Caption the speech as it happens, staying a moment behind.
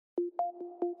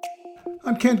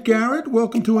I'm Kent Garrett.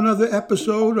 Welcome to another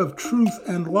episode of Truth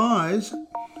and Lies.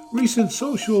 Recent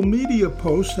social media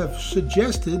posts have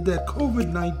suggested that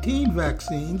COVID-19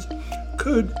 vaccines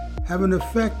could have an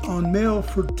effect on male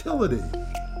fertility.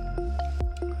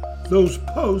 Those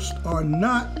posts are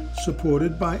not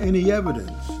supported by any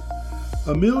evidence.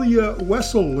 Amelia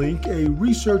Wesselink, a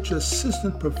research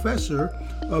assistant professor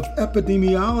of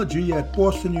epidemiology at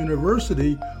Boston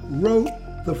University, wrote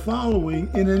the following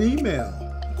in an email,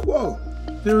 quote,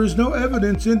 "There is no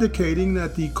evidence indicating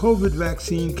that the COVID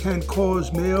vaccine can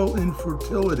cause male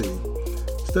infertility.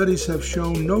 Studies have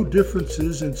shown no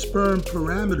differences in sperm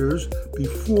parameters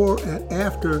before and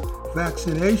after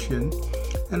vaccination,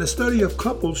 and a study of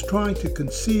couples trying to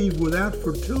conceive without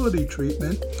fertility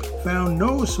treatment found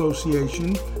no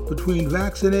association between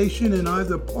vaccination in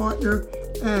either partner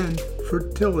and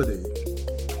fertility."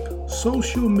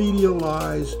 Social media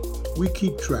lies, we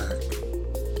keep track.